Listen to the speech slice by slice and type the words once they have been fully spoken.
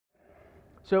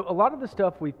So a lot of the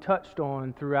stuff we've touched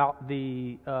on throughout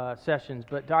the sessions,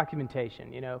 but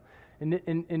documentation,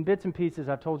 in bits and pieces,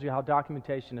 I've told you how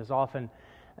documentation is often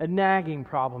a nagging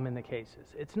problem in the cases.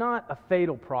 It's not a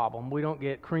fatal problem. We don't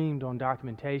get creamed on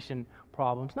documentation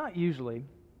problems, not usually,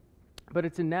 but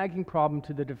it's a nagging problem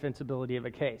to the defensibility of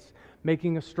a case,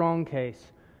 making a strong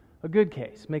case a good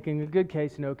case, making a good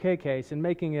case an okay case, and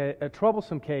making a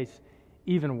troublesome case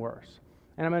even worse.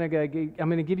 And I'm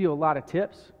going to give you a lot of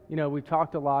tips. We've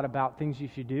talked a lot about things you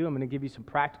should do. I'm going to give you some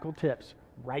practical tips.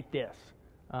 Write this,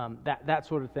 that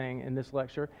sort of thing in this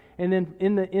lecture, and then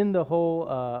in the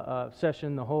whole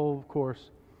session, the whole course,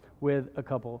 with a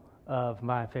couple of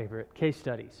my favorite case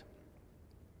studies.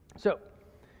 So,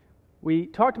 we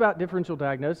talked about differential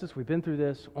diagnosis. We've been through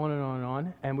this on and on and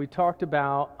on, and we talked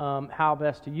about how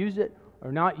best to use it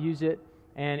or not use it.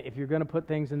 And if you're going to put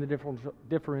things in the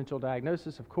differential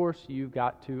diagnosis, of course, you've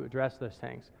got to address those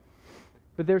things.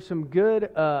 But there's some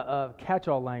good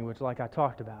catch-all language like I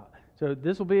talked about. So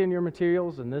this will be in your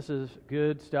materials, and this is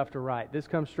good stuff to write. This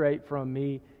comes straight from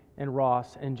me and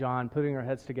Ross and John putting our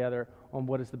heads together on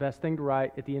what is the best thing to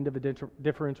write at the end of a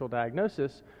differential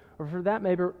diagnosis. Or for that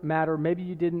matter, maybe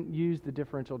you didn't use the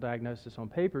differential diagnosis on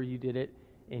paper, you did it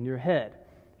in your head.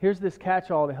 Here's this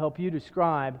catch-all to help you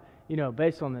describe,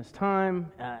 based on this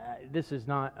time, this is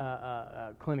not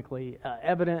clinically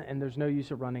evident, and there's no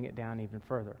use of running it down even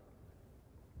further.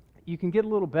 You can get a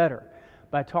little better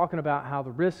by talking about how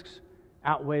the risks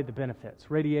outweigh the benefits,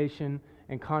 radiation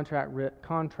and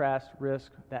contrast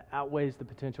risk that outweighs the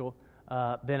potential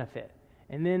benefit.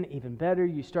 And then even better,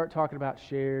 you start talking about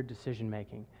shared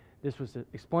decision-making. This was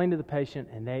explained to the patient,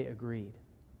 and they agreed.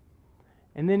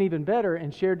 And then even better, in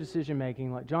shared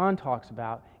decision-making, like John talks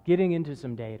about, getting into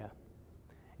some data.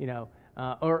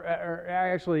 Or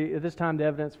actually, at this time, the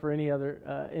evidence for any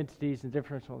other entities and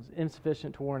differentials is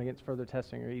insufficient to warn against further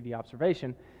testing or ED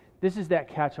observation. This is that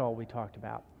catch-all we talked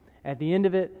about. At the end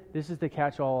of it, this is the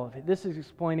catch-all. This is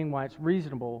explaining why it's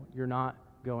reasonable you're not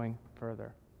going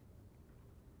further.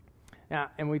 Now,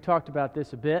 and we talked about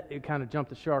this a bit. It kind of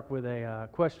jumped the shark with a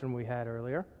question we had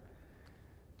earlier.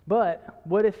 But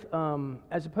what if,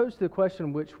 as opposed to the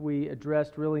question which we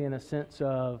addressed really in a sense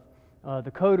of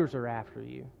the coders are after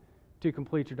you to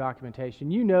complete your documentation,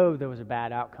 there was a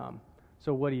bad outcome.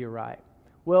 So what do you write?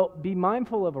 Well, be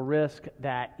mindful of a risk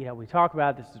that, we talk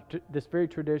about this very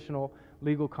traditional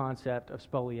legal concept of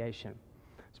spoliation.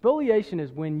 Spoliation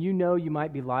is when you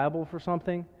might be liable for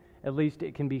something. At least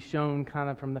it can be shown kind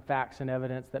of from the facts and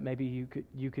evidence that maybe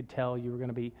you could tell you were going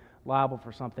to be liable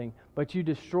for something, but you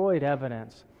destroyed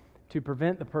evidence to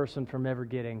prevent the person from ever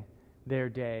getting their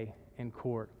day in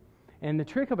court. And the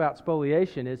trick about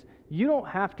spoliation is you don't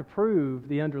have to prove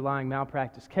the underlying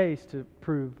malpractice case to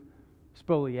prove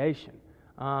spoliation.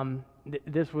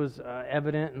 This was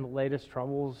evident in the latest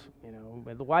troubles,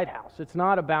 with the White House. It's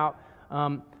not about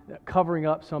covering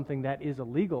up something that is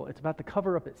illegal. It's about the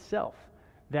cover-up itself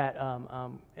that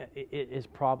is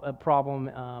a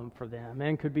problem for them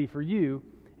and could be for you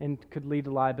and could lead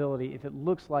to liability if it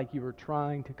looks like you were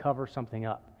trying to cover something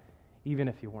up, even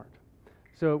if you weren't.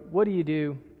 So what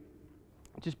do?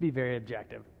 Just be very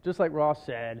objective. Just like Ross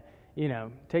said,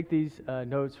 take these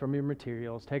notes from your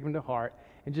materials, take them to heart,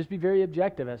 and just be very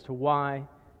objective as to why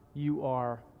you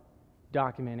are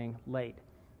documenting late.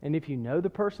 And if the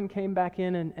person came back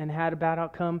in and had a bad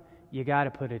outcome, you got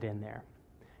to put it in there.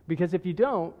 Because if you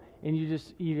don't, and you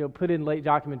just put in late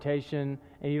documentation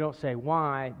and you don't say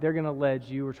why, they're going to allege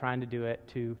you were trying to do it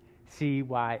to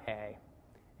CYA,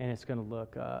 and it's going to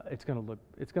look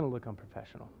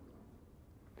unprofessional.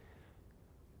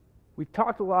 We've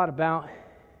talked a lot about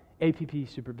APP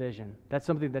supervision. That's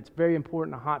something that's very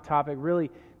important, a hot topic. Really,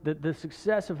 the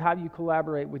success of how you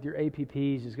collaborate with your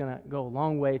APPs is going to go a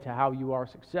long way to how you are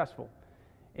successful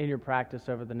in your practice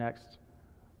over the next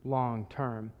long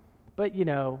term. But,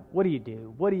 what do you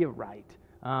do? What do you write?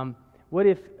 What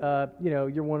if,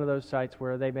 you're one of those sites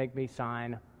where they make me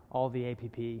sign all the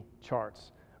APP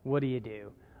charts? What do you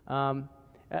do?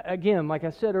 Again, like I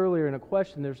said earlier in a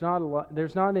question, there's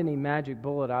not any magic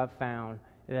bullet I've found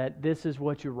that this is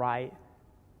what you write,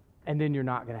 and then you're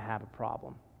not going to have a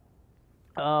problem.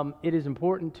 It is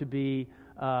important to be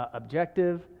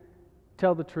objective,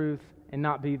 tell the truth, and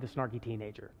not be the snarky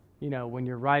teenager. When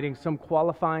you're writing some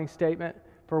qualifying statement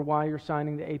for why you're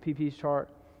signing the APP's chart,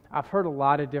 I've heard a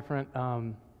lot of different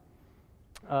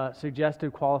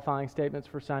suggested qualifying statements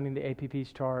for signing the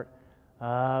APP's chart.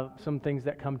 Some things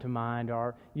that come to mind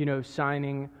are,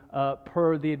 signing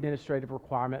per the administrative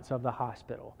requirements of the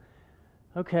hospital.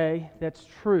 Okay, that's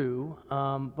true,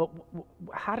 but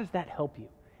how does that help you?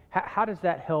 How does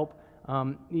that help?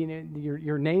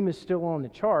 Your name is still on the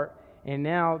chart, And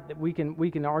now that we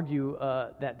can argue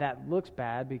that looks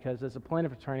bad, because as a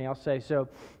plaintiff attorney, I'll say, so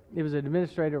it was an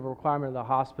administrative requirement of the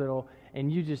hospital,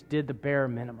 and you just did the bare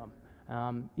minimum.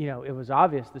 It was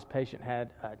obvious this patient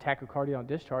had tachycardia on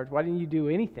discharge. Why didn't you do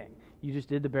anything? You just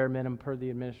did the bare minimum per the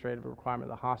administrative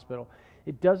requirement of the hospital.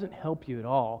 It doesn't help you at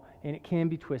all, and it can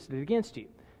be twisted against you.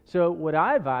 So what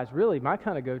I advise, really, my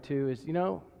kind of go-to is,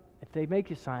 if they make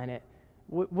you sign it,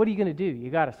 what are you going to do? You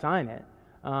got to sign it.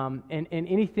 And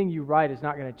anything you write is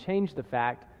not going to change the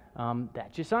fact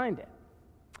that you signed it.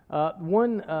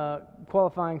 One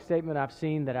qualifying statement I've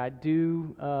seen that I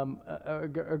do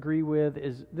agree with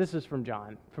this is from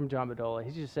John Bedola.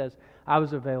 He just says, I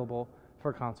was available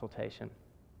for consultation.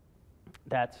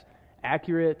 That's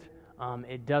accurate.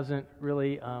 It doesn't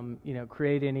really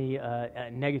create any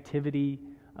negativity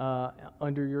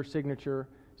under your signature.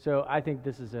 So I think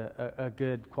this is a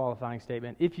good qualifying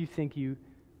statement if you think you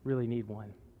really need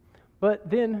one. But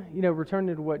then,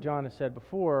 returning to what John has said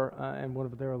before in one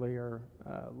of the earlier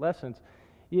lessons,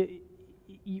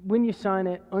 when you sign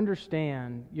it,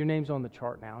 understand your name's on the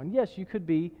chart now. And yes, you could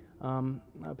be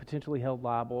potentially held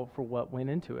liable for what went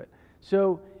into it.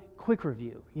 So, quick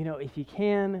review. If you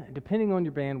can, depending on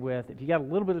your bandwidth, if you got a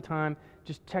little bit of time,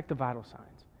 just check the vital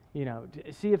signs.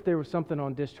 See if there was something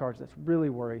on discharge that's really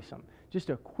worrisome. Just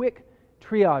a quick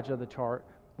triage of the chart,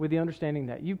 with the understanding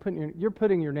that you're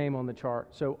putting your name on the chart,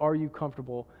 so are you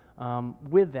comfortable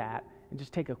with that? And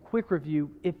just take a quick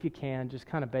review if you can, just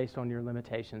kind of based on your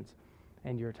limitations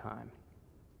and your time.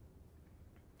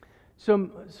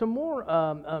 Some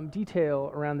more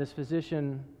detail around this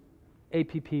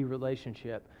physician-APP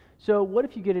relationship. So what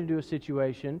if you get into a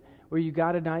situation where you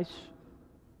got a nice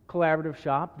collaborative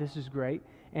shop, this is great,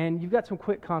 and you've got some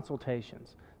quick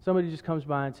consultations. Somebody just comes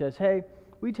by and says, hey,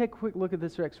 we take a quick look at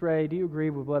this x-ray. Do you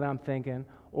agree with what I'm thinking?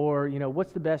 Or,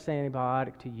 what's the best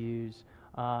antibiotic to use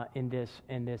in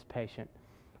this patient?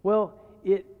 Well,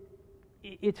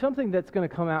 it's something that's going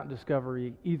to come out in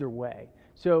discovery either way.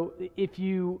 So if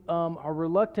you are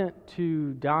reluctant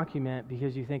to document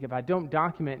because you think if I don't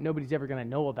document, nobody's ever going to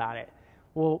know about it,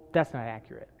 well, that's not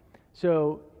accurate.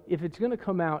 So if it's going to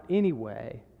come out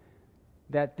anyway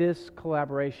that this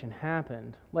collaboration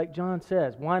happened, like John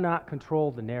says, why not control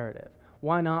the narrative?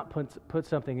 Why not put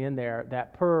something in there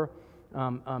that, per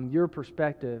your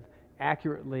perspective,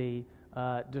 accurately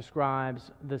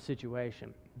describes the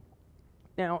situation?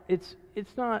 Now, it's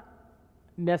not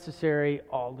necessary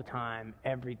all the time,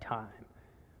 every time,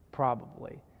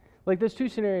 probably. Like those two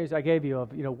scenarios I gave you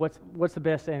of, what's the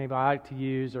best antibiotic to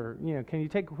use, or, can you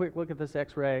take a quick look at this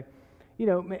x-ray?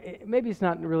 Maybe it's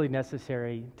not really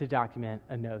necessary to document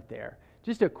a note there.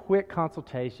 Just a quick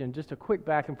consultation, just a quick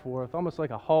back and forth, almost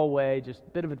like a hallway, just a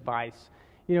bit of advice.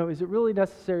 Is it really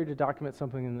necessary to document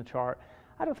something in the chart?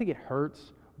 I don't think it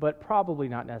hurts, but probably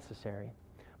not necessary.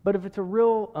 But if it's a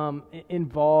real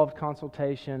involved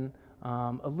consultation,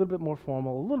 a little bit more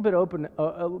formal, a little bit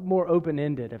more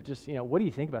open-ended of just, what do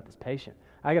you think about this patient?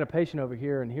 I got a patient over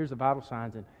here, and here's the vital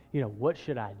signs, and, what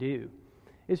should I do?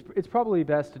 It's probably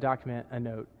best to document a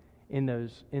note in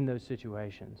those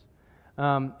situations.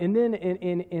 And then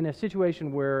in a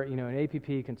situation where, an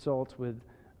APP consults with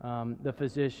the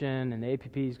physician and the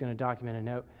APP is going to document a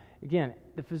note, again,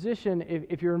 the physician,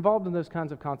 if you're involved in those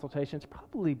kinds of consultations, it's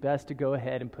probably best to go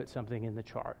ahead and put something in the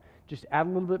chart. Just add a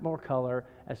little bit more color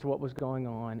as to what was going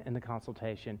on in the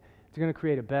consultation. It's going to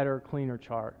create a better, cleaner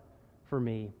chart for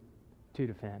me to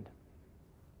defend.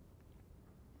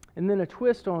 And then a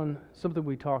twist on something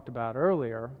we talked about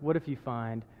earlier. What if you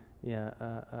find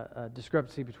a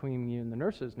discrepancy between you and the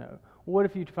nurse's note? What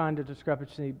if you find a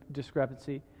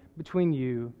discrepancy between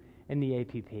you and the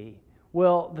APP?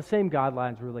 Well, the same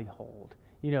guidelines really hold.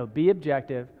 Be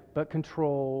objective, but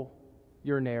control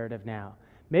your narrative now.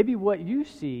 Maybe what you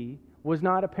see was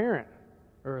not apparent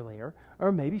earlier,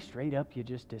 or maybe straight up you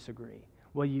just disagree.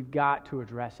 Well, you've got to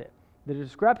address it. The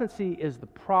discrepancy is the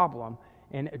problem,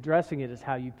 and addressing it is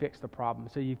how you fix the problem.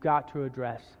 So you've got to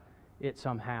address it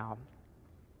somehow.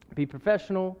 Be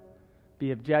professional,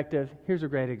 be objective. Here's a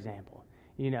great example.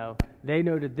 They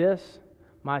noted this.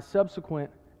 My subsequent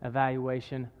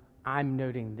evaluation, I'm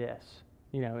noting this.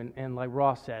 And like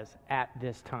Ross says, at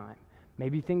this time.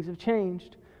 Maybe things have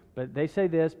changed, but they say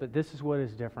this, but this is what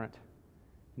is different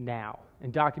now.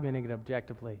 And documenting it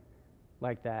objectively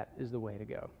like that is the way to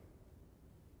go.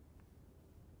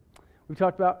 We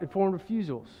talked about informed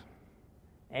refusals,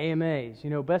 AMAs.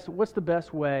 What's the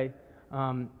best way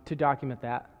to document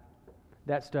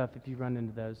that stuff if you run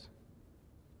into those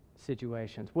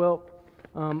situations? Well,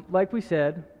 like we've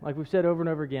said over and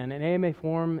over again, an AMA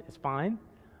form is fine.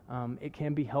 It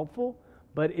can be helpful,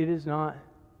 but it is not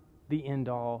the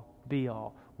end-all,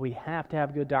 be-all. We have to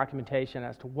have good documentation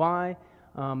as to why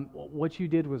what you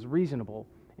did was reasonable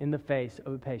in the face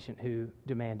of a patient who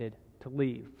demanded to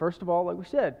leave. First of all, like we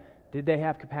said, did they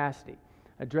have capacity?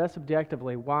 Address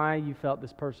objectively why you felt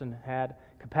this person had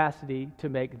capacity to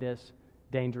make this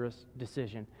dangerous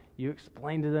decision. You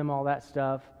explain to them all that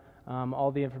stuff,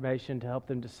 all the information to help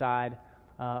them decide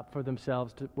for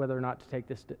themselves whether or not to take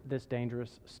this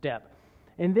dangerous step.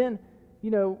 And then,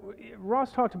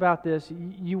 Ross talked about this.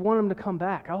 You want them to come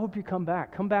back. I hope you come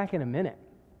back. Come back in a minute.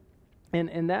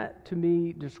 And that, to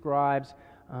me, describes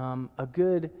a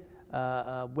good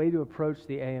way to approach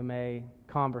the AMA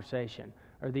conversation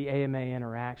or the AMA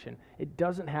interaction. It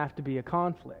doesn't have to be a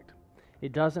conflict.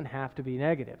 It doesn't have to be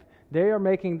negative. They are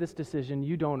making this decision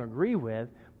you don't agree with,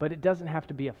 but it doesn't have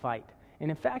to be a fight.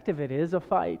 And in fact, if it is a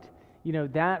fight,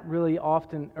 that really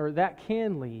often, or that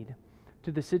can lead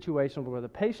to the situation where the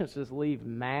patients just leave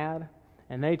mad,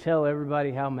 and they tell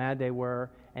everybody how mad they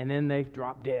were, and then they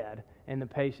drop dead, and the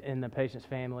patient's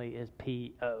family is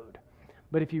PO'd.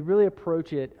 But if you really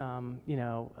approach it,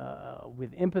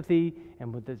 with empathy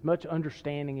and with as much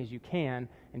understanding as you can,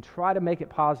 and try to make it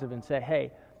positive and say,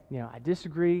 hey, I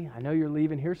disagree. I know you're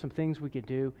leaving. Here's some things we could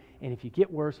do. And if you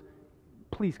get worse,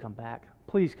 please come back.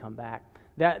 Please come back.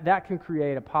 That can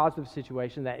create a positive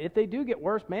situation that if they do get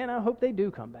worse, man, I hope they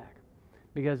do come back.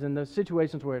 Because in those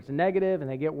situations where it's negative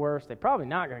and they get worse, they're probably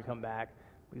not going to come back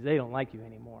because they don't like you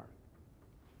anymore.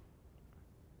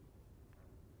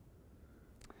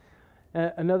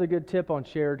 Another good tip on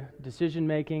shared decision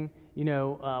making.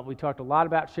 We talked a lot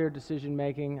about shared decision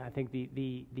making. I think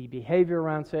the behavior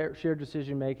around shared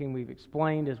decision making we've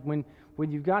explained is when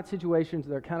you've got situations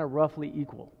that are kind of roughly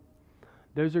equal.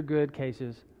 Those are good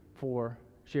cases for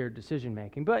shared decision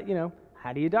making. But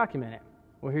how do you document it?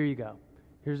 Well, here you go.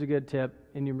 Here's a good tip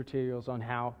in your materials on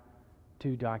how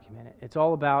to document it. It's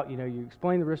all about, you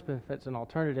explain the risk, benefits, and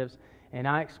alternatives, and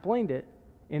I explained it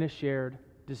in a shared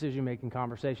decision-making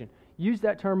conversation. Use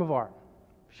that term of art,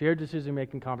 shared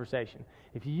decision-making conversation.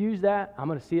 If you use that, I'm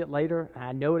going to see it later,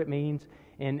 I know what it means,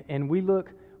 and we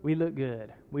look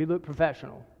good. We look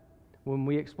professional when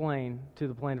we explain to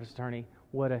the plaintiff's attorney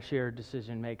what a shared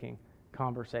decision-making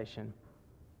conversation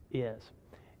is.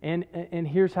 And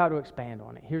here's how to expand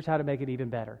on it. Here's how to make it even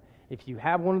better. If you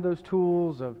have one of those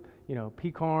tools of,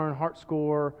 PCARN, Heart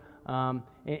Score,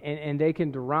 and they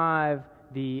can derive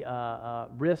the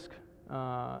risk,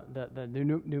 the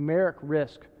numeric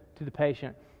risk to the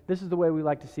patient, this is the way we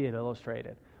like to see it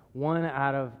illustrated. 1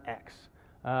 out of X.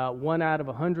 1 out of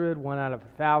 100, 1 out of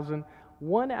 1,000.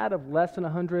 1 out of less than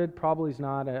 100 probably is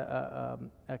not a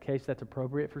case that's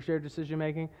appropriate for shared decision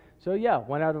making. So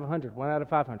 1 out of 100, 1 out of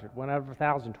 500, 1 out of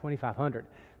 1,000, 2,500.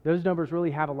 Those numbers really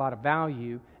have a lot of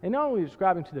value, and not only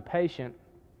describing to the patient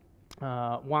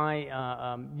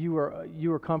why you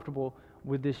are comfortable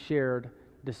with this shared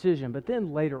decision, but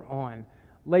then later on,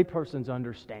 laypersons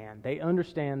understand. They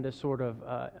understand this sort of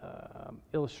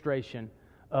illustration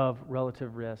of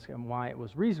relative risk and why it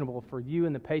was reasonable for you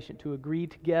and the patient to agree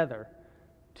together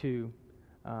to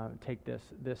take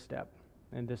this step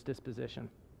and this disposition.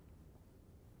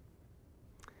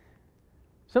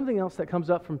 Something else that comes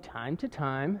up from time to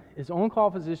time is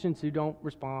on-call physicians who don't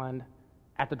respond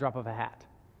at the drop of a hat.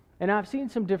 And I've seen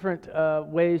some different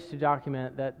ways to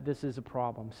document that this is a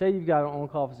problem. Say you've got an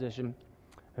on-call physician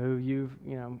who you've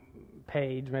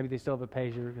paged. Maybe they still have a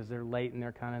pager because they're late and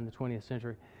they're kind of in the 20th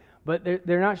century. But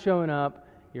they're not showing up.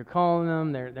 You're calling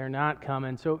them. They're not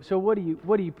coming. So what do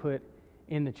you put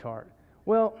in the chart?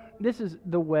 Well, this is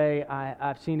the way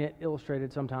I've seen it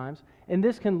illustrated sometimes. And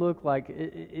this can look like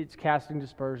it's casting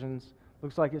dispersions,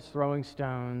 looks like it's throwing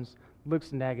stones,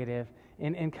 looks negative,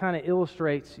 and kind of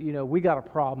illustrates, we got a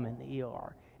problem in the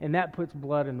ER. And that puts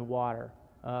blood in the water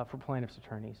for plaintiff's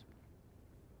attorneys.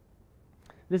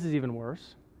 This is even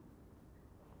worse.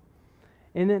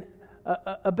 And then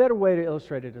a better way to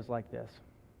illustrate it is like this.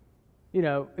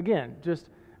 Again, just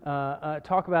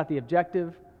talk about the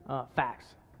objective facts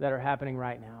that are happening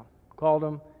right now. Called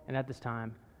them, and at this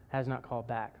time has not called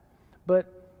back.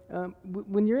 But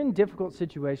when you're in difficult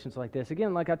situations like this,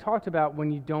 again, like I talked about,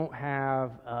 when you don't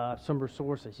have some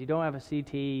resources, you don't have a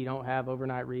CT, you don't have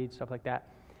overnight reads, stuff like that,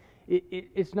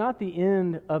 it's not the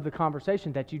end of the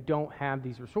conversation that you don't have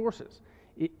these resources.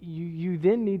 You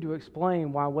then need to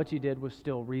explain why what you did was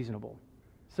still reasonable.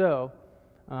 So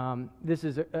this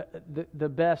is the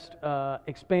best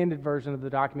expanded version of the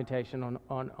documentation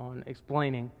on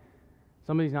explaining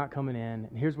somebody's not coming in,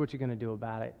 and here's what you're going to do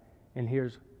about it, and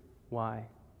here's why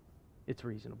it's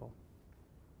reasonable.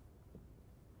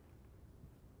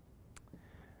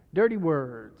 Dirty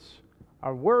words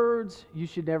are words you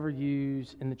should never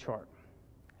use in the chart.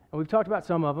 And we've talked about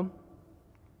some of them.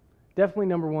 Definitely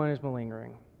number one is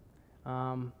malingering.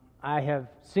 I have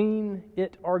seen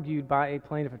it argued by a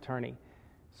plaintiff attorney.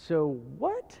 So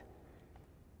what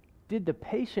did the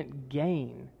patient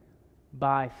gain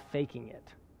by faking it?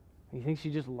 You think she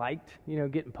just liked,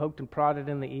 getting poked and prodded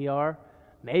in the ER?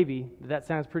 Maybe, but that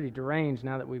sounds pretty deranged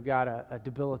now that we've got a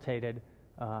debilitated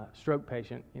stroke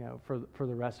patient, for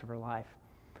the rest of her life.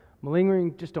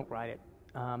 Malingering, just don't write it.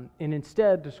 And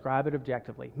instead, describe it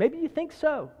objectively. Maybe you think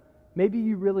so. Maybe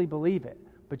you really believe it.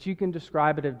 But you can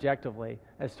describe it objectively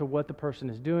as to what the person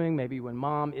is doing, maybe when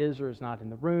mom is or is not in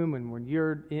the room, and when you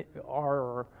are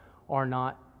or are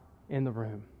not in the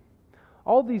room.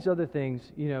 All these other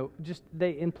things,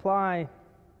 they imply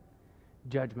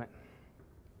judgment.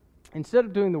 Instead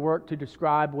of doing the work to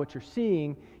describe what you're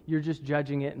seeing, you're just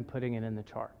judging it and putting it in the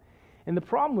chart. And the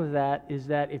problem with that is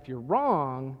that if you're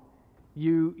wrong,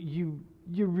 you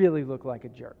really look like a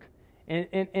jerk.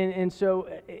 And so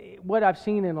what I've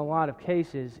seen in a lot of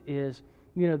cases is,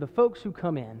 the folks who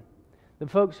come in, the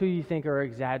folks who you think are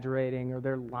exaggerating or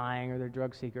they're lying or they're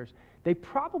drug seekers, they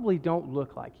probably don't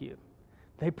look like you.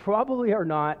 They probably are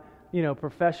not,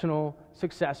 professional,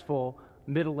 successful,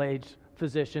 middle-aged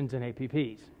physicians and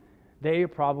APPs. They are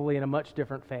probably in a much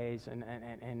different phase and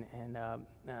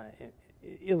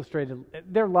illustrated.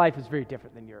 Their life is very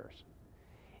different than yours.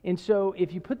 And so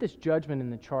if you put this judgment in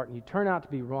the chart and you turn out to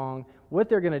be wrong, what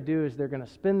they're going to do is they're going to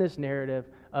spin this narrative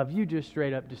of you just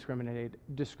straight up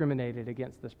discriminated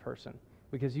against this person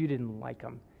because you didn't like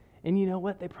them. And you know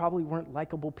what? They probably weren't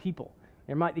likable people.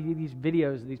 There might be these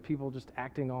videos of these people just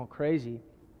acting all crazy.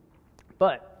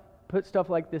 But put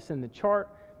stuff like this in the chart,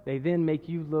 they then make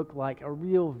you look like a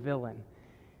real villain.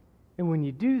 And when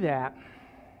you do that,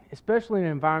 especially in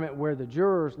an environment where the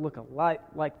jurors look a lot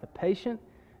like the patient,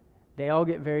 they all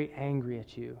get very angry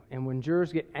at you. And when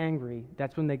jurors get angry,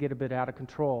 that's when they get a bit out of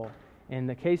control. In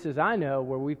the cases I know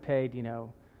where we've paid,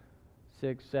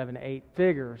 6, 7, 8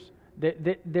 figures,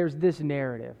 there's this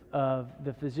narrative of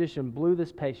the physician blew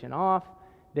this patient off,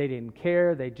 they didn't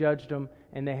care, they judged them,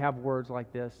 and they have words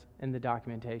like this in the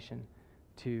documentation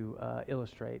to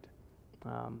illustrate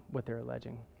what they're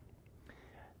alleging.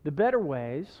 The better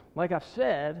ways, like I've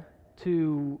said,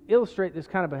 to illustrate this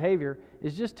kind of behavior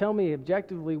is just tell me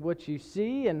objectively what you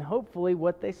see and hopefully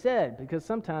what they said, because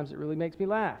sometimes it really makes me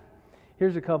laugh.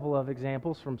 Here's a couple of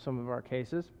examples from some of our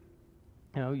cases.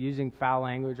 Using foul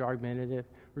language, argumentative,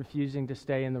 refusing to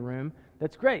stay in the room.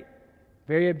 That's great.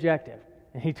 Very objective.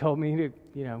 And he told me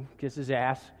to, kiss his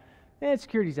ass. And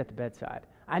security's at the bedside.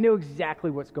 I know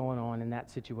exactly what's going on in that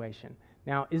situation.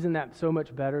 Now, isn't that so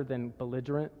much better than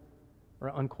belligerent or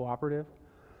uncooperative?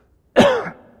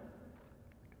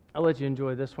 I'll let you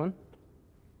enjoy this one.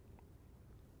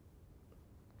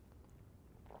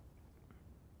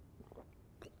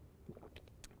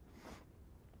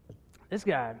 This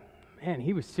guy, man,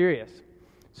 he was serious.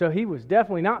 So he was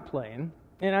definitely not playing.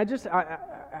 And I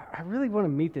really want to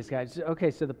meet this guy.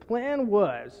 Okay, so the plan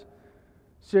was,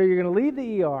 so you're going to leave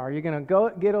the ER, you're going to go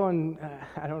get on,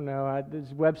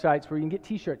 there's websites where you can get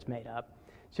T-shirts made up.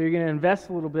 So you're going to invest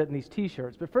a little bit in these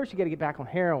T-shirts. But first you got to get back on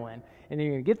heroin. And then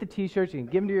you're going to get the T-shirts, you can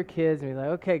give them to your kids, and be like,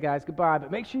 okay, guys, goodbye.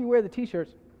 But make sure you wear the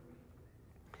T-shirts.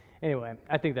 Anyway,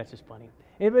 I think that's just funny.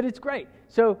 But it's great.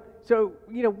 So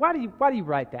why do you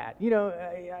write that?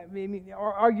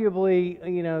 Arguably,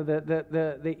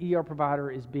 the ER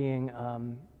provider is being,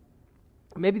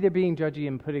 maybe they're being judgy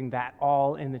and putting that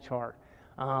all in the chart.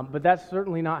 But that's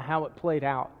certainly not how it played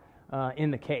out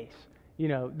in the case.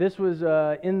 This was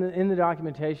in the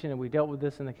documentation, and we dealt with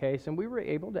this in the case, and we were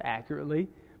able to accurately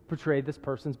portray this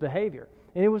person's behavior.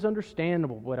 And it was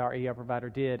understandable what our ER provider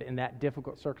did in that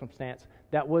difficult circumstance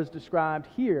that was described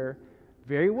here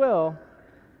very well,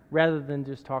 rather than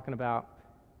just talking about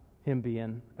him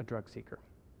being a drug seeker.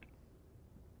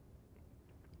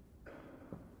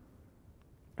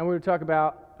 And we're going to talk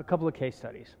about a couple of case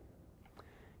studies.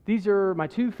 These are my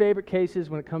two favorite cases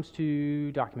when it comes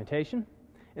to documentation,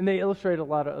 and they illustrate a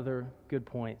lot of other good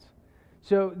points.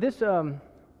 So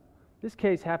this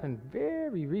case happened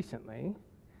very recently,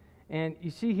 and you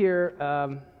see here,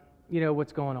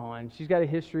 what's going on. She's got a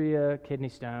history of kidney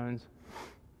stones.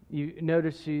 You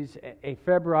notice she's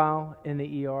afebrile in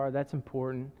the ER. That's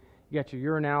important. You got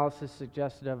your urinalysis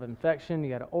suggested of infection. You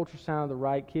got an ultrasound of the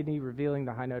right kidney revealing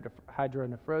the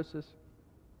hydronephrosis.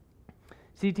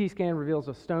 CT scan reveals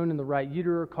a stone in the right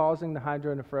ureter causing the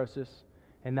hydronephrosis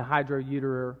and the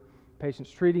hydroureter.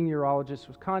 Patient's treating urologist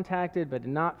was contacted but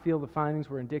did not feel the findings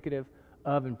were indicative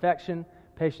of infection.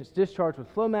 Patient's discharged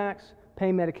with Flomax,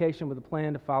 pain medication with a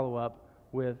plan to follow up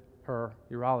with her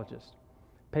urologist.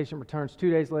 Patient returns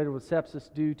 2 days later with sepsis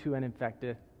due to an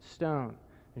infected stone.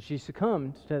 And she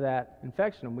succumbed to that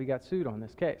infection, and we got sued on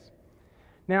this case.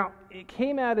 Now, it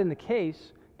came out in the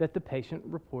case that the patient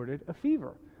reported a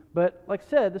fever. But like I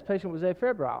said, this patient was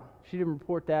afebrile. She didn't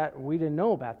report that, or we didn't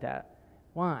know about that.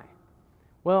 Why?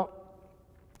 Well,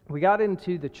 we got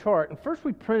into the chart, and first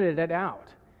we printed it out.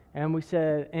 And we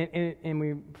said, and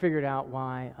we figured out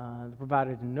why the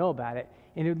provider didn't know about it.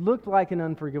 And it looked like an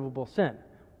unforgivable sin.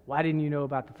 Why didn't you know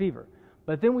about the fever?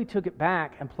 But then we took it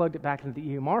back and plugged it back into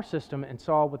the EMR system and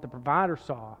saw what the provider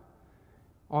saw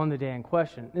on the day in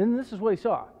question. And this is what he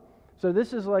saw. So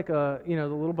this is like the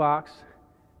little box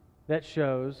that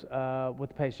shows what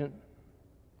the patient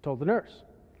told the nurse.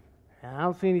 And I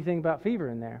don't see anything about fever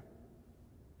in there.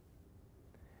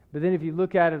 But then if you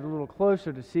look at it a little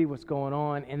closer to see what's going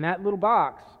on, in that little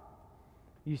box,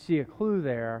 you see a clue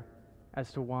there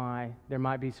as to why there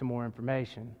might be some more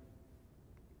information.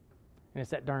 And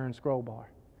it's that darn scroll bar.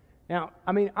 Now,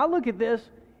 I look at this,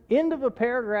 end of a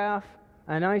paragraph,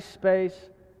 a nice space,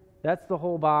 that's the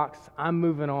whole box. I'm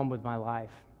moving on with my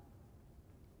life.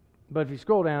 But if you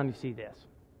scroll down, you see this.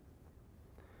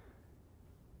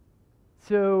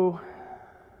 So,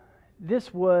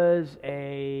 this was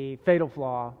a fatal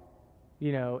flaw,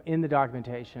 in the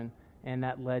documentation, and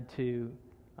that led to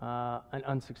an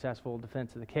unsuccessful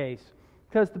defense of the case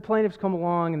because the plaintiffs come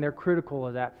along and they're critical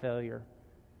of that failure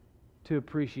to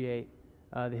appreciate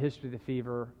the history of the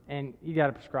fever, and you got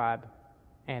to prescribe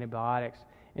antibiotics.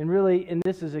 And really, and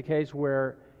this is a case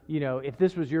where, if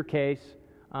this was your case,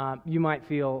 you might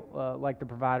feel like the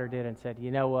provider did and said, you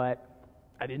know what,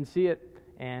 I didn't see it,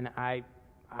 and I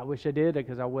wish I did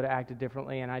because I would have acted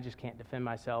differently, and I just can't defend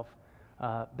myself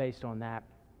based on that.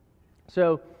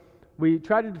 So we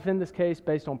tried to defend this case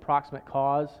based on proximate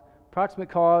cause. Proximate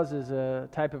cause is a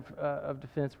type of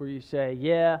defense where you say,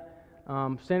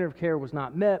 standard of care was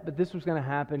not met, but this was going to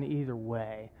happen either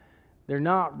way. They're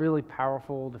not really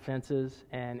powerful defenses,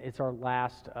 and it's our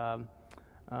last.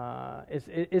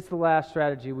 It's the last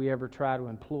strategy we ever try to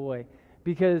employ.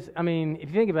 Because, if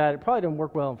you think about it, it probably doesn't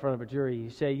work well in front of a jury.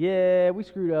 You say, we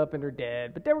screwed up and they're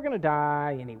dead, but they were going to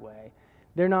die anyway.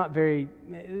 They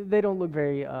don't look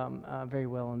very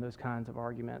well in those kinds of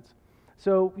arguments.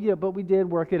 So, but we did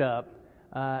work it up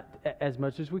as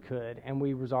much as we could, and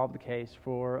we resolved the case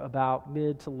for about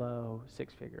mid to low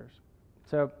six figures.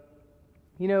 So,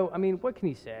 what can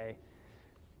you say?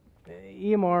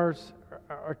 EMRs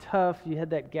are tough. You had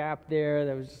that gap there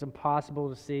that was just impossible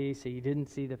to see, so you didn't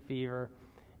see the fever.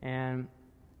 And,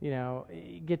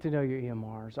 you get to know your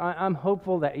EMRs. I'm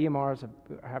hopeful that EMRs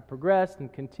have progressed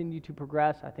and continue to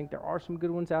progress. I think there are some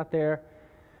good ones out there.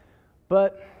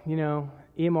 But,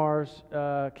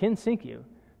 EMRs can sink you.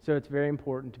 So it's very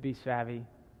important to be savvy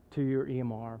to your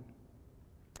EMR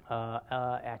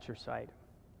at your site.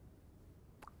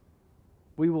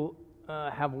 We will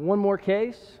have one more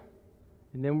case,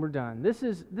 and then we're done. This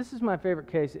is my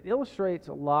favorite case. It illustrates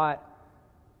a lot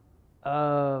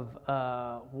of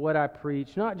what I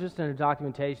preach, not just in a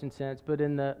documentation sense, but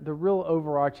in the real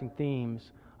overarching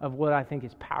themes of what I think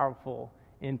is powerful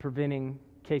in preventing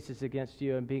cases against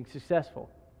you and being successful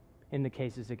in the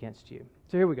cases against you.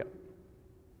 So here we go.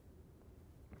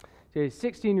 So a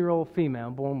 16-year-old female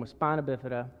born with spina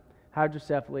bifida,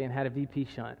 hydrocephaly, and had a VP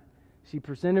shunt. She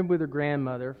presented with her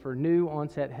grandmother for a new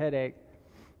onset headache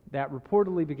that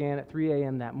reportedly began at 3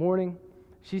 a.m. that morning.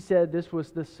 She said this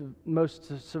was the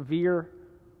most severe,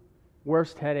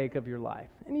 worst headache of your life.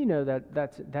 And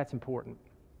that's important.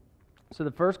 So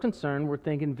the first concern, we're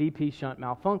thinking VP shunt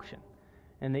malfunction.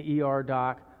 And the ER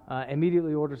doc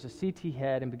immediately orders a CT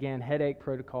head and began headache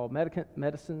protocol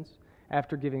medicines.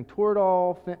 After giving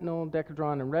Toradol, fentanyl,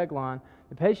 Decadron, and Reglan,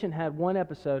 the patient had one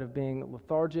episode of being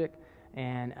lethargic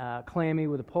and clammy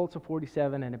with a pulse of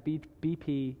 47 and a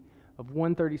BP of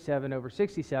 137 over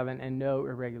 67 and no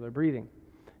irregular breathing.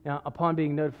 Now, upon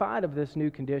being notified of this new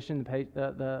condition,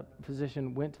 the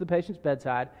physician went to the patient's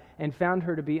bedside and found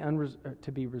her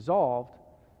to be resolved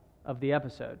of the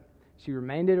episode. She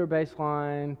remained at her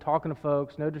baseline, talking to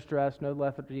folks, no distress, no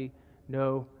lethargy,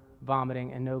 no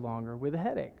vomiting, and no longer with a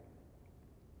headache.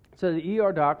 So the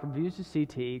ER doc reviews the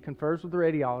CT, confers with the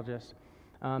radiologist.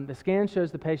 The scan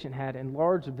shows the patient had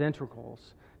enlarged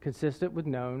ventricles consistent with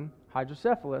known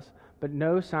hydrocephalus, but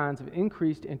no signs of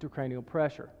increased intracranial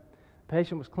pressure. The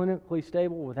patient was clinically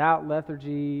stable without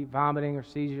lethargy, vomiting, or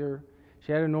seizure.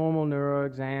 She had a normal neuro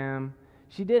exam.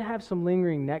 She did have some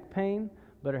lingering neck pain,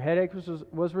 but her headache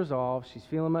was resolved. She's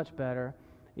feeling much better.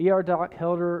 ER doc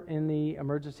held her in the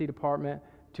emergency department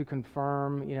to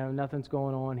confirm, nothing's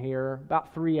going on here,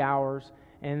 about 3 hours.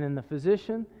 And then the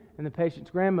physician and the patient's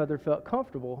grandmother felt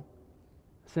comfortable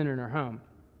sending her home.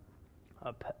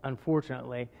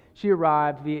 unfortunately. She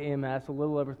arrived via EMS a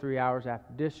little over 3 hours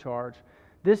after discharge.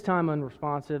 This time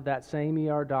unresponsive, that same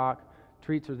ER doc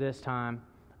treats her this time,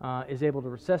 is able to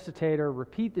resuscitate her,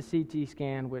 repeat the CT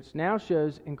scan, which now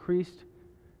shows increased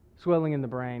swelling in the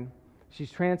brain.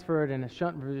 She's transferred and a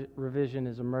shunt revision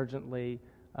is emergently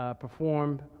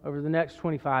performed. Over the next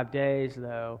 25 days,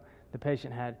 though, the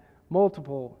patient had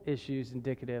multiple issues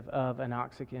indicative of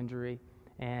anoxic injury,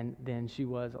 and then she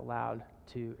was allowed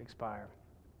to expire.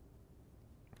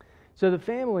 So the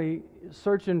family,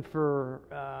 searching for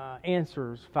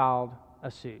answers, filed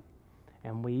a suit,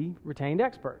 and we retained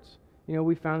experts.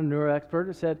 We found a neuro expert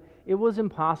that said it was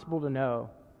impossible to know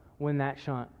when that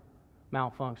shunt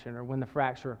malfunctioned or when the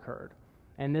fracture occurred.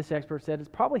 And this expert said it's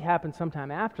probably happened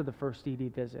sometime after the first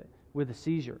ED visit with a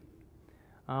seizure.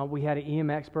 We had an EM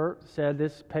expert said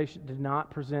this patient did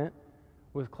not present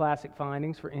with classic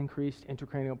findings for increased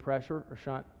intracranial pressure or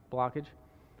shunt blockage.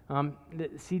 The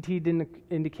CT didn't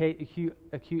indicate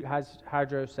acute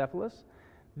hydrocephalus.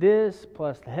 This,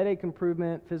 plus the headache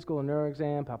improvement, physical and neuro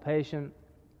exam, palpation,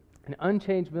 and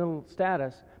unchanged mental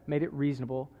status made it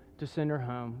reasonable to send her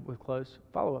home with close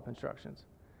follow-up instructions.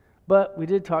 But we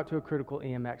did talk to a critical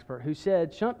EM expert who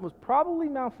said shunt was probably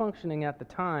malfunctioning at the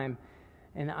time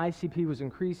and the ICP was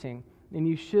increasing, and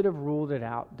you should have ruled it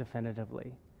out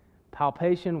definitively.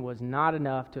 Palpation was not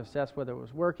enough to assess whether it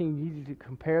was working. You needed to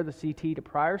compare the CT to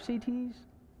prior CTs,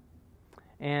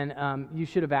 and you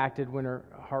should have acted when her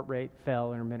heart rate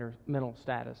fell and her mental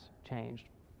status changed.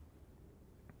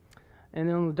 And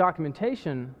then on the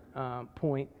documentation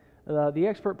point, the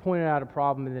expert pointed out a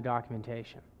problem in the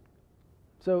documentation.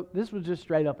 So this was just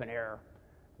straight up an error.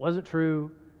 Wasn't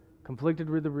true, conflicted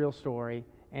with the real story,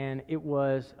 and it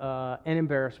was an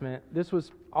embarrassment. This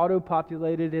was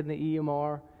auto-populated in the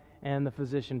EMR, and the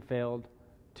physician failed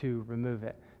to remove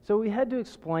it. So we had to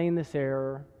explain this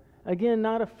error. Again,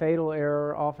 not a fatal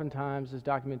error, oftentimes as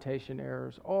documentation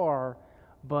errors are,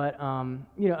 but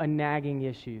a nagging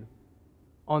issue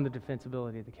on the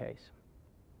defensibility of the case.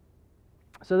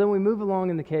 So then we move along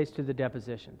in the case to the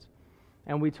depositions,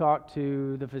 and we talked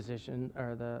to the physician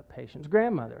or the patient's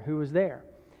grandmother who was there,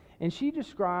 and she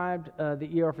described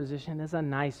the ER physician as a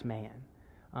nice man,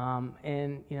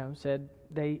 and said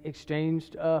they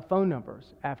exchanged phone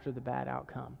numbers after the bad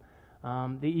outcome.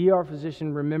 The ER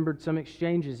physician remembered some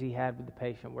exchanges he had with the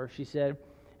patient where she said,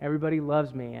 "Everybody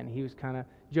loves me," and he was kind of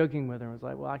joking with her and was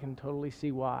like, "Well, I can totally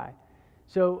see why."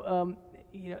 So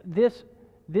this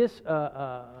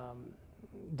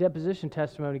deposition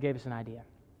testimony gave us an idea.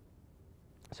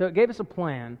 So it gave us a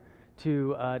plan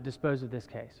to dispose of this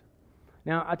case.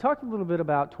 Now, I talked a little bit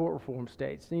about tort reform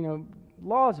states.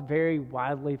 Laws vary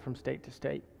widely from state to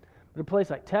state. But a place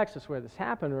like Texas, where this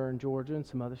happened, or in Georgia and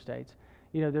some other states,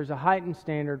 there's a heightened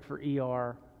standard for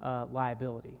ER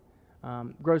liability.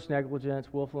 Gross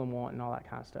negligence, willful and wanton, all that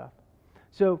kind of stuff.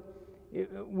 So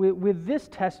with this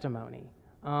testimony,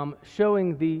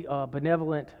 showing the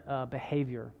benevolent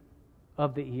behavior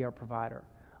of the ER provider,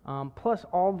 plus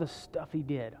all the stuff he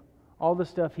did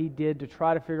to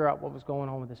try to figure out what was going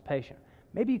on with this patient.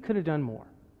 Maybe he could have done more.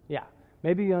 Yeah,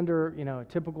 maybe under a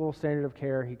typical standard of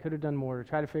care, he could have done more to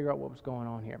try to figure out what was going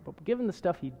on here. But given the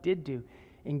stuff he did do,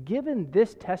 and given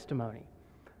this testimony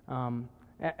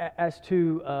as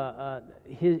to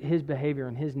his behavior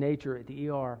and his nature at the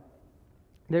ER,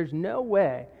 there's no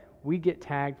way we get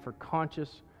tagged for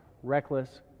conscious,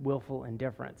 reckless, willful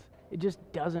indifference. It just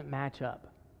doesn't match up.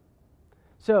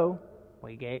 So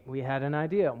we had an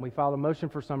idea, and we filed a motion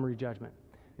for summary judgment.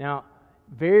 Now,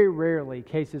 very rarely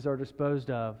cases are disposed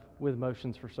of with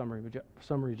motions for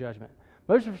summary judgment.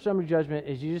 Motion for summary judgment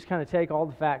is you just kind of take all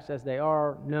the facts as they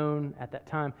are known at that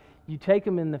time. You take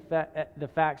them in the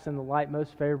facts in the light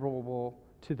most favorable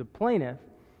to the plaintiff,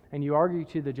 and you argue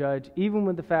to the judge, even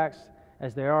with the facts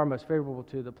as they are most favorable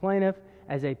to the plaintiff,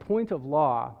 as a point of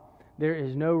law, there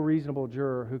is no reasonable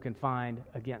juror who can find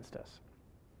against us.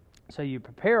 So you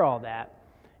prepare all that,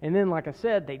 and then, like I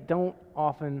said, they don't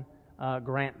often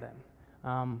grant them.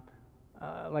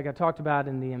 Like I talked about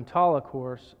in the EMTALA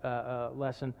course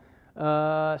lesson,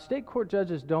 state court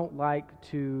judges don't like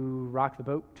to rock the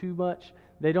boat too much.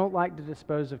 They don't like to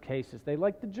dispose of cases. They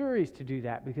like the juries to do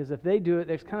that, because if they do it,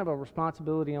 there's kind of a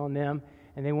responsibility on them,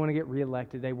 and they want to get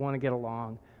reelected. They want to get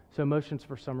along. So motions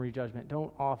for summary judgment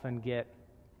don't often get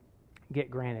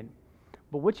granted.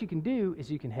 But what you can do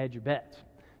is you can hedge your bets.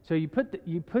 So you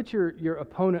put your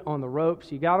opponent on the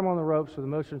ropes. You got him on the ropes with the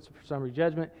motions for summary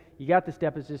judgment. You got this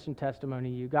deposition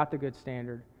testimony. You got the good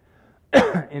standard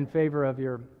in favor of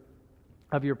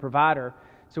your provider.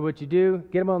 So what you do,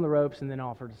 get him on the ropes and then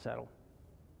offer to settle.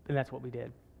 And that's what we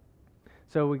did.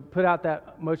 So we put out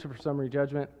that motion for summary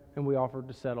judgment. and we offered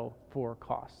to settle for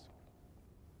costs.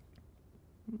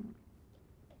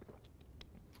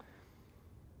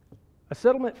 A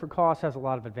settlement for costs has a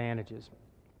lot of advantages.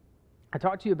 I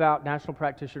talked to you about National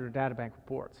Practitioner Data Bank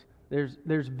reports.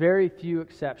 There's very few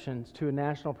exceptions to a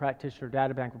National Practitioner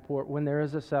Data Bank report when there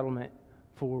is a settlement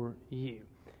for you.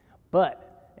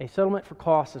 But a settlement for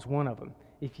costs is one of them.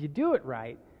 If you do it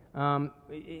right,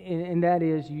 and that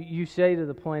is you say to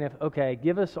the plaintiff, okay,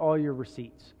 give us all your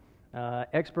receipts,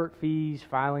 expert fees,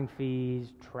 filing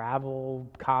fees, travel,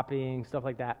 copying, stuff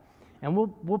like that, and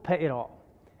we'll pay it all.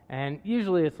 And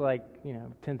usually it's like,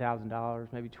 $10,000,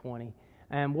 maybe 20,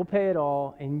 and we'll pay it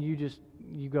all, and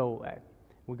you go away.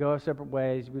 We go our separate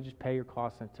ways. We just pay your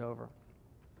costs and it's over.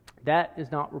 That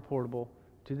is not reportable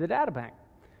to the data bank.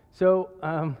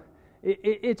 So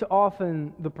it's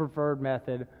often the preferred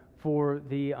method for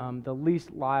the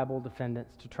least liable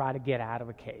defendants to try to get out of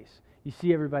a case. You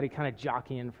see everybody kind of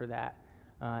jockeying for that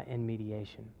in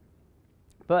mediation.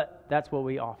 But that's what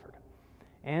we offered.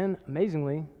 And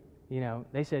amazingly,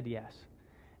 they said yes.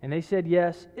 And they said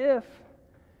yes if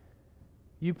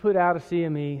you put out a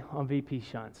CME on VP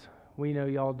shunts. We know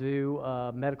y'all do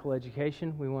medical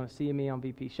education. We want a CME on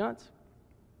VP shunts.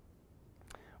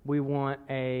 We want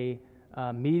a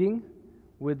meeting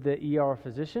with the ER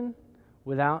physician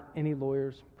without any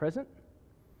lawyers present.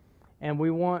 And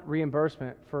we want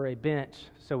reimbursement for a bench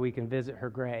so we can visit her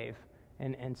grave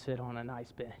and sit on a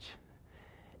nice bench.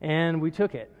 And we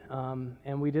took it,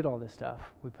 and we did all this stuff.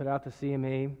 We put out the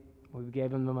CME. We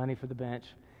gave them the money for the bench.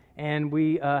 And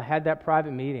we had that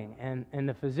private meeting, and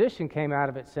the physician came out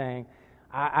of it saying,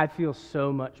 I feel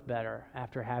so much better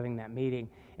after having that meeting.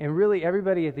 And really,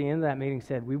 everybody at the end of that meeting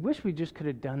said, we wish we just could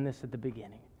have done this at the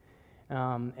beginning.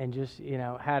 And just,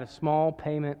 had a small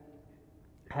payment,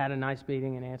 had a nice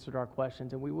meeting, and answered our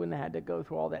questions, and we wouldn't have had to go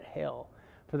through all that hell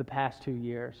for the past 2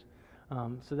 years.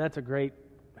 So that's a great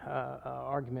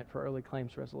argument for early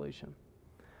claims resolution.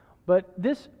 But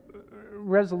this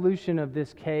resolution of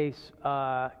this case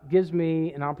gives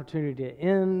me an opportunity to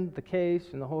end the case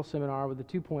and the whole seminar with the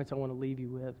 2 points I want to leave you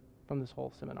with from this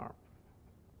whole seminar.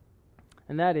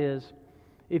 And that is,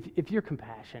 if you're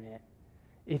compassionate,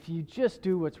 if you just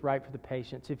do what's right for the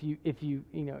patients, if you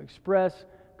express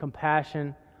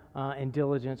compassion and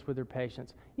diligence with your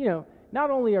patients, not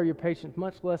only are your patients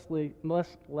much less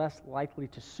likely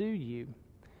to sue you,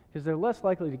 because they're less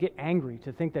likely to get angry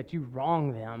to think that you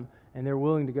wrong them and they're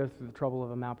willing to go through the trouble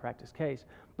of a malpractice case,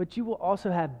 but you will also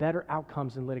have better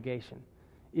outcomes in litigation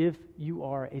if you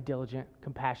are a diligent,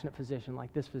 compassionate physician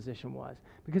like this physician was,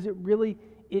 because it really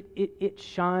it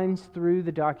shines through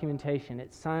the documentation,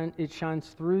 it shines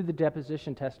through the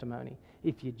deposition testimony.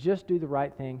 If you just do the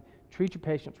right thing, treat your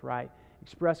patients right,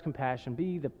 express compassion,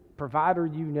 be the provider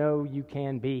you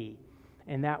can be,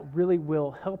 and that really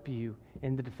will help you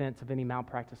in the defense of any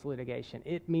malpractice litigation.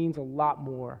 It means a lot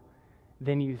more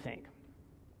than you think.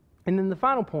 And then the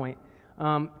final point,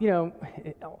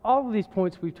 all of these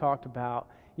points we've talked about,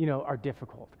 are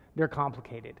difficult. They're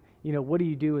complicated. What do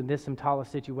you do in this EMTALA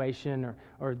situation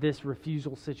or this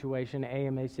refusal situation,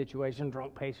 AMA situation,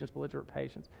 drunk patients, belligerent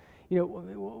patients?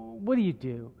 What do you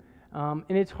do? And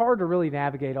it's hard to really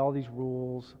navigate all these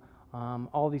rules,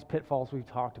 all these pitfalls we've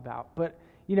talked about. But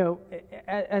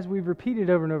as we've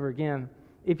repeated over and over again,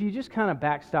 if you just kind of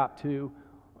backstop to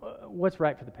what's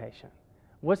right for the patient,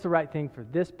 what's the right thing for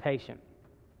this patient,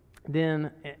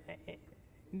 then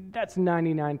that's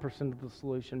 99% of the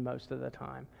solution most of the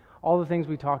time. All the things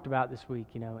we talked about this week,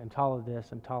 EMTALA this,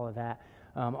 EMTALA that,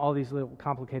 all these little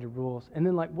complicated rules. And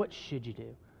then, what should you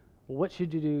do? Well, what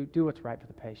should you do? Do what's right for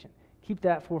the patient. Keep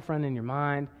that forefront in your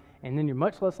mind, and then you're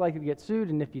much less likely to get sued,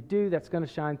 and if you do, that's going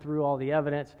to shine through all the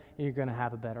evidence, and you're going to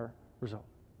have a better result.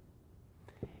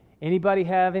 Anybody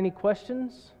have any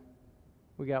questions?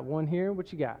 We got one here.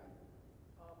 What you got?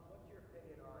 What's your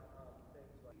opinion on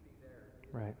things like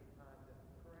there? Right. The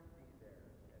current there,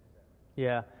 etc.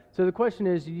 Yeah. So the question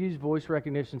is, you use voice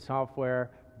recognition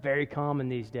software, very common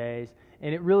these days,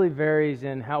 and it really varies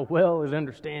in how well it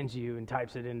understands you and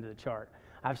types it into the chart.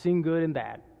 I've seen good and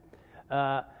bad.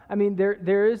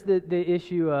 There is the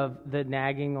issue of the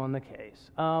nagging on the case.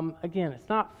 Again, it's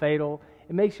not fatal.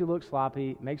 It makes you look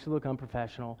sloppy. It makes you look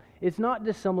unprofessional. It's not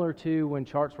dissimilar to when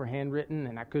charts were handwritten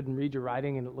and I couldn't read your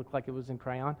writing and it looked like it was in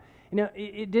crayon.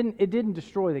 It didn't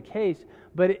destroy the case,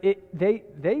 but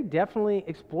they definitely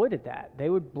exploited that. They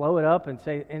would blow it up and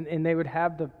say, and they would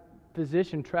have the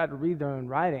physician try to read their own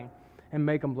writing and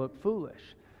make them look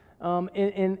foolish.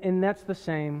 And that's the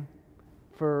same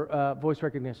for voice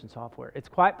recognition software. It's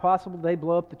quite possible they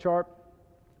blow up the chart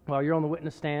while you're on the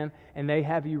witness stand and they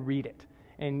have you read it.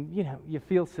 And, you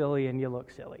feel silly and you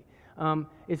look silly.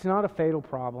 It's not a fatal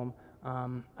problem.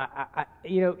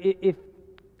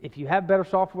 If you have better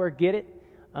software, get it.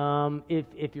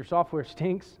 If your software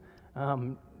stinks,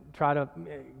 try to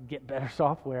get better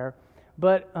software.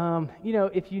 But,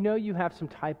 if you have some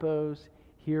typos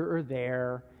here or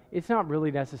there, it's not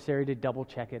really necessary to double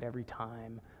check it every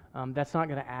time. That's not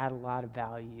going to add a lot of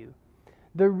value.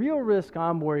 The real risk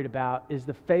I'm worried about is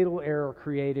the fatal error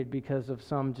created because of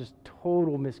some just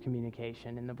total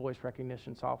miscommunication in the voice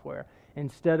recognition software.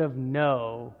 Instead of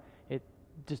no, it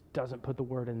just doesn't put the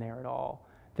word in there at all.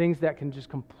 Things that can just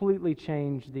completely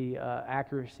change the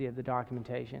accuracy of the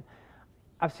documentation.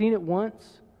 I've seen it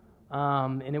once,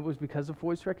 and it was because of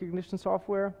voice recognition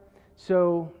software.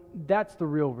 So that's the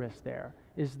real risk there,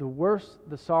 is the worse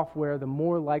the software, the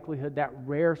more likelihood that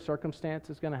rare circumstance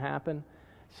is going to happen.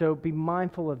 So be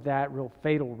mindful of that real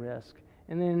fatal risk.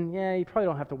 And then, you probably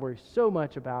don't have to worry so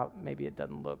much about maybe it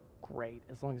doesn't look great,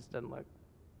 as long as it doesn't look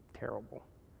terrible.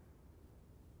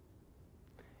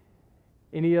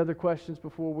 Any other questions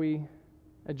before we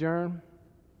adjourn?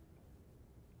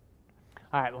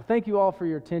 All right, well, thank you all for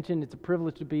your attention. It's a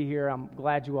privilege to be here. I'm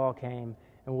glad you all came,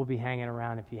 and we'll be hanging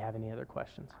around if you have any other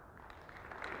questions.